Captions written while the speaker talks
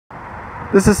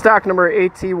This is stock number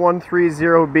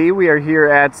 8T130B. We are here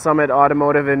at Summit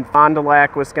Automotive in Fond du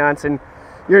Lac, Wisconsin,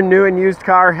 your new and used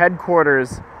car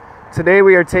headquarters. Today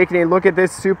we are taking a look at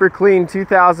this super clean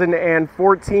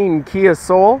 2014 Kia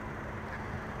Soul.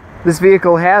 This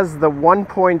vehicle has the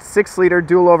 1.6 liter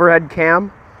dual overhead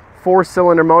cam,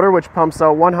 4-cylinder motor which pumps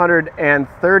out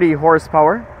 130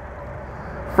 horsepower.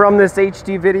 From this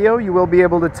HD video, you will be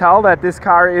able to tell that this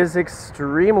car is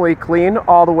extremely clean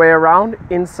all the way around,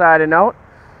 inside and out.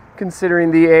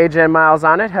 Considering the age and miles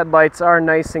on it, headlights are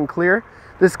nice and clear.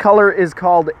 This color is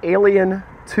called Alien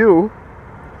 2.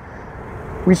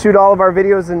 We shoot all of our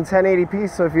videos in 1080p,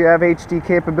 so if you have HD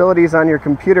capabilities on your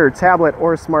computer, tablet,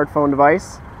 or smartphone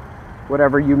device,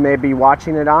 whatever you may be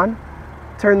watching it on,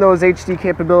 turn those HD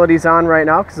capabilities on right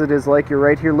now, because it is like you're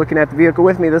right here looking at the vehicle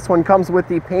with me. This one comes with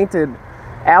the painted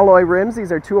alloy rims.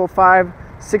 These are 205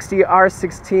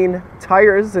 60R16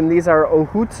 tires, and these are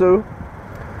OHTSU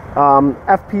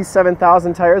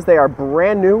FP7000 tires. They are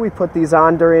brand new. We put these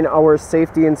on during our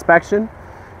safety inspection,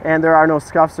 and there are no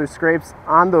scuffs or scrapes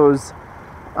on those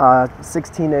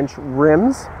 16-inch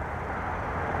rims.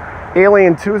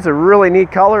 Alien 2 is a really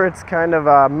neat color. It's kind of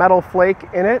a metal flake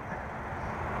in it.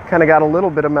 Kind of got a little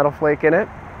bit of metal flake in it.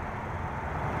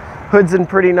 Hood's in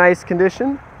pretty nice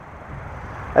condition.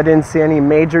 I didn't see any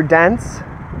major dents.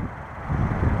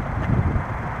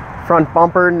 Front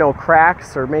bumper, no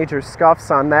cracks or major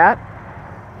scuffs on that.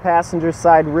 Passenger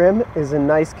side rim is in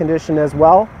nice condition as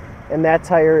well, and that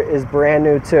tire is brand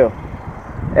new too.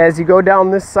 As you go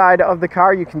down this side of the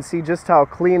car, you can see just how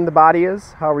clean the body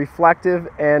is, how reflective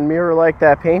and mirror-like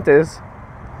that paint is.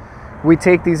 We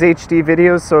take these HD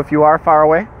videos, so if you are far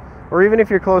away, or even if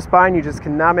you're close by and you just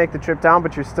cannot make the trip down,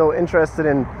 but you're still interested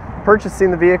in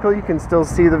purchasing the vehicle, you can still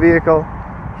see the vehicle,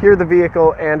 hear the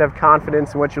vehicle, and have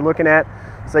confidence in what you're looking at,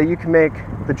 so you can make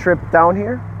the trip down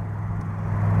here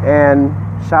and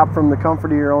shop from the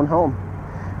comfort of your own home.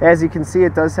 As you can see,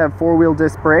 it does have 4-wheel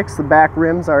disc brakes. The back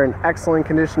rims are in excellent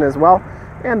condition as well,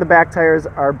 and the back tires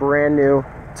are brand new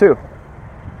too.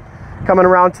 Coming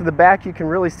around to the back, you can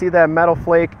really see that metal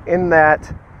flake in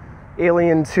that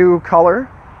Alien 2 color.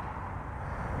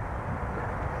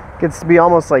 Gets to be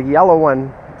almost like yellow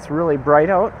when it's really bright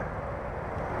out.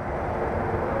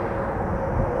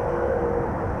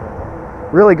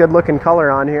 Really good looking color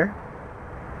on here.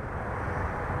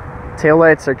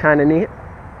 Taillights are kind of neat,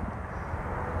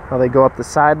 how they go up the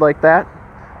side like that.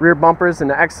 Rear bumper's in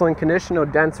excellent condition, no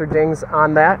dents or dings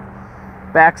on that.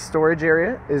 Back storage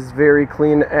area is very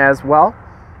clean as well.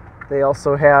 They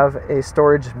also have a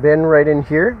storage bin right in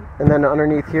here, and then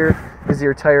underneath here is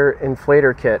your tire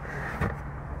inflator kit.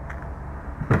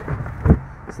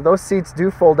 So those seats do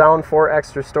fold down for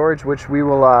extra storage, which we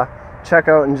will check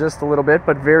out in just a little bit,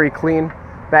 but very clean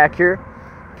back here.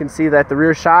 You can see that the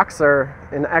rear shocks are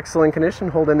in excellent condition,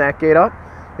 holding that gate up.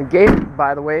 The gate,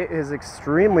 by the way, is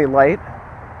extremely light.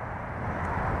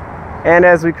 And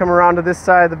as we come around to this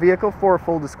side of the vehicle, for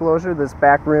full disclosure, this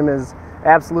back rim is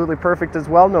absolutely perfect as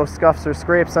well. No scuffs or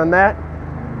scrapes on that.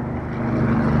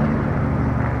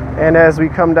 And as we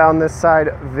come down this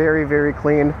side, very, very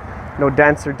clean. No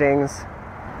dents or dings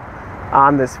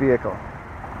on this vehicle,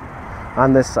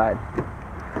 on this side.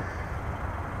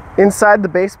 Inside, the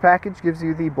base package gives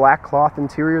you the black cloth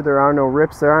interior. There are no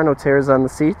rips, there are no tears on the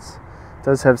seats. It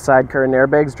does have sidecar and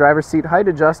airbags, driver seat height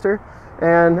adjuster,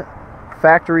 and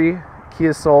factory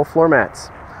Kia Soul floor mats.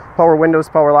 Power windows,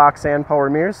 power locks, and power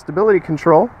mirrors, stability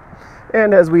control.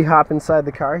 And as we hop inside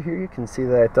the car here, you can see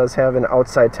that it does have an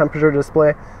outside temperature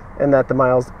display, and that the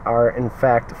miles are in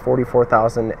fact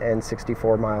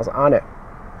 44,064 miles on it.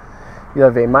 You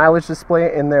have a mileage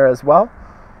display in there as well.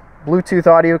 Bluetooth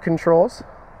audio controls,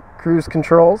 cruise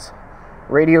controls,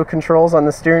 radio controls on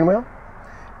the steering wheel,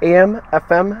 AM,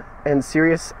 FM, and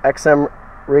Sirius XM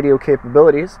radio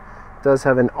capabilities. It does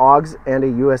have an AUX and a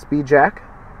USB jack.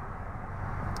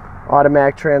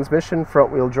 Automatic transmission,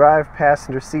 front wheel drive,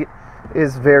 passenger seat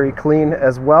is very clean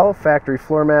as well. Factory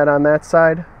floor mat on that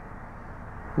side.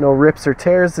 No rips or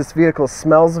tears. This vehicle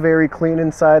smells very clean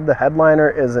inside. The headliner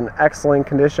is in excellent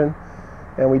condition,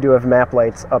 and we do have map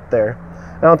lights up there.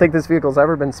 I don't think this vehicle's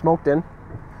ever been smoked in,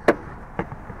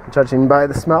 judging by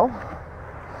the smell.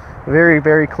 Very,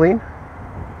 very clean.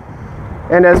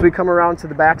 And as we come around to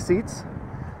the back seats,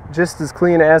 just as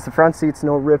clean as the front seats,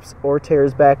 no rips or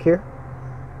tears back here.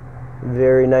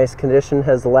 Very nice condition,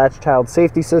 has the latch child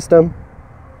safety system.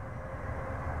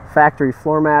 Factory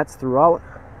floor mats throughout.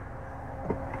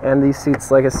 And these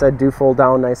seats, like I said, do fold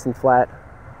down nice and flat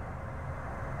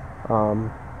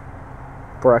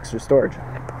for extra storage.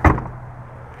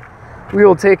 We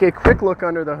will take a quick look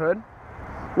under the hood.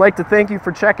 I'd like to thank you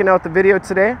for checking out the video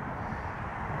today.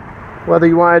 Whether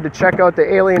you wanted to check out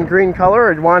the alien green color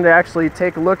or wanted to actually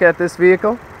take a look at this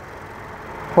vehicle,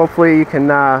 hopefully you can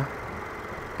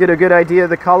get a good idea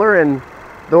of the color and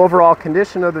the overall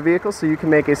condition of the vehicle so you can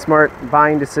make a smart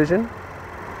buying decision.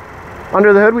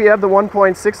 Under the hood we have the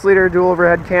 1.6 liter dual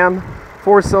overhead cam,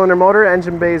 4-cylinder motor.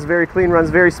 Engine bay is very clean, runs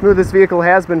very smooth. This vehicle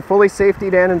has been fully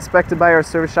safetied and inspected by our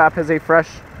service shop, has a fresh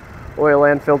oil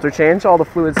and filter change. All the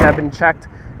fluids have been checked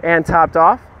and topped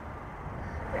off.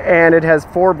 And it has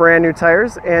 4 brand new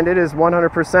tires and it is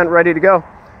 100% ready to go.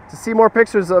 To see more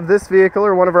pictures of this vehicle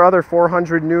or one of our other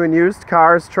 400 new and used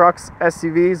cars, trucks,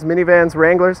 SUVs, minivans,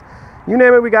 Wranglers, you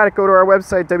name it, we got it. Go to our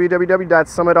website,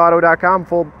 www.summitauto.com.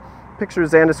 Full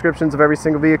pictures and descriptions of every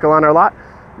single vehicle on our lot.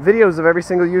 Videos of every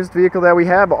single used vehicle that we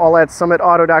have, all at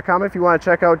summitauto.com. If you want to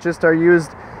check out just our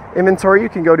used inventory, you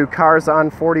can go to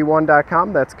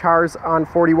carson41.com. That's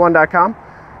carson41.com.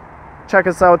 Check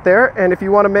us out there. And if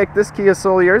you want to make this Kia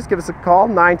Soul yours, give us a call,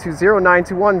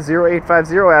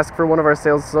 920-921-0850. Ask for one of our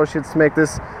sales associates to make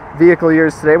this vehicle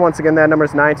yours today. Once again, that number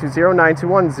is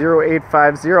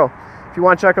 920-921-0850. If you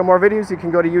want to check out more videos, you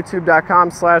can go to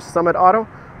youtube.com/summitauto.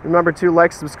 Remember to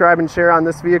like, subscribe, and share on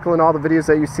this vehicle and all the videos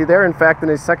that you see there. In fact, in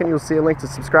a second, you'll see a link to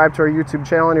subscribe to our YouTube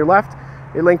channel on your left,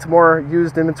 a link to more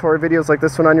used inventory videos like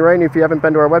this one on your right. And if you haven't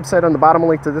been to our website, on the bottom, a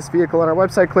link to this vehicle on our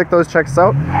website. Click those, check us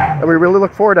out. And we really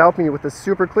look forward to helping you with this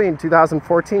super clean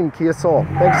 2014 Kia Soul.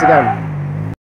 Thanks again.